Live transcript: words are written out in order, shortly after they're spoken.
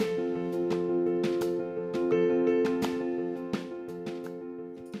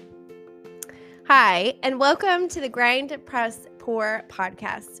Hi, and welcome to the Grind, Press, Pour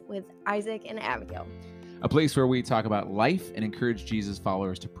podcast with Isaac and Abigail. A place where we talk about life and encourage Jesus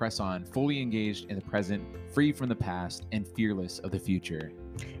followers to press on, fully engaged in the present, free from the past, and fearless of the future.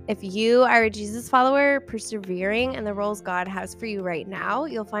 If you are a Jesus follower, persevering in the roles God has for you right now,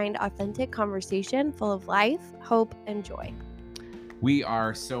 you'll find authentic conversation full of life, hope, and joy. We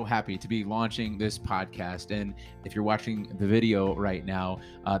are so happy to be launching this podcast. And if you're watching the video right now,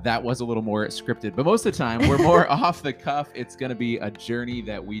 that was a little more scripted. But most of the time, we're more off the cuff. It's going to be a journey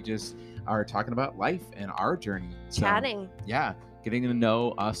that we just are talking about life and our journey. Chatting. Yeah, getting to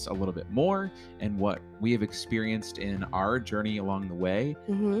know us a little bit more and what we have experienced in our journey along the way.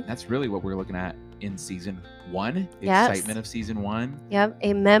 That's really what we're looking at in season 1, the excitement of season 1. Yep,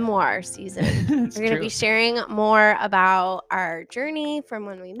 a memoir season. We're going to be sharing more about our journey from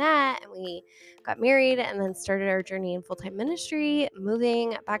when we met and we got married and then started our journey in full-time ministry,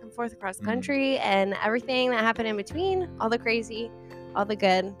 moving back and forth across the country and everything that happened in between, all the crazy, all the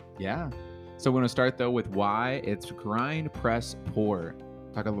good. Yeah. So we're going to start though with why it's grind, press, pour.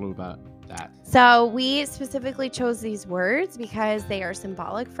 Talk a little about that. So we specifically chose these words because they are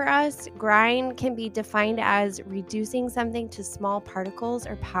symbolic for us. Grind can be defined as reducing something to small particles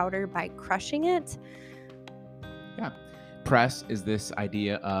or powder by crushing it. Yeah. Press is this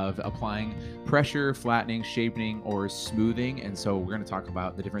idea of applying pressure, flattening, shaping, or smoothing. And so we're going to talk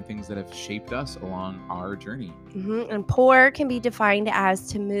about the different things that have shaped us along our journey. And pour can be defined as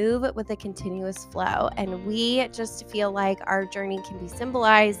to move with a continuous flow. And we just feel like our journey can be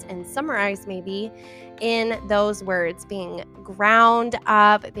symbolized and summarized maybe in those words, being ground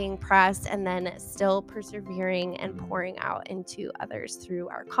up, being pressed, and then still persevering and pouring out into others through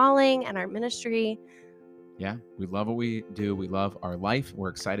our calling and our ministry. Yeah, we love what we do. We love our life. We're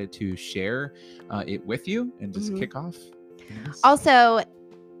excited to share it with you and just kick off. Also,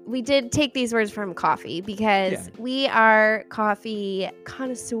 we did take these words from coffee because we are coffee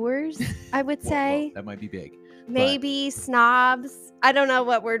connoisseurs, I would say. Well, that might be big. Maybe snobs. I don't know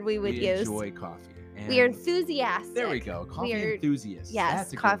what word we would use. We enjoy coffee. We are enthusiastic. There we go. Coffee enthusiasts. Yes,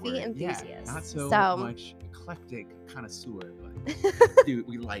 that's a coffee good word. enthusiasts. Yeah, not so much eclectic connoisseur, but dude,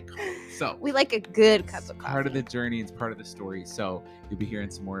 we like coffee. So we like a good cup of coffee. Part of the journey, it's part of the story. So you'll be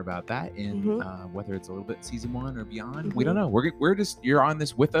hearing some more about that in whether it's a little bit season 1 or beyond. We don't know. We're just, you're on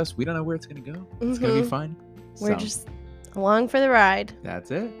this with us. We don't know where it's going to go. It's going to be fun. We're just along for the ride.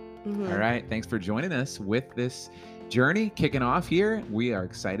 That's it. All right. Thanks for joining us with this journey kicking off here. We are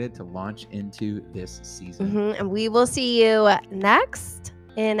excited to launch into this season. And we will see you next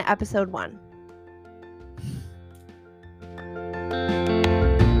in episode 1.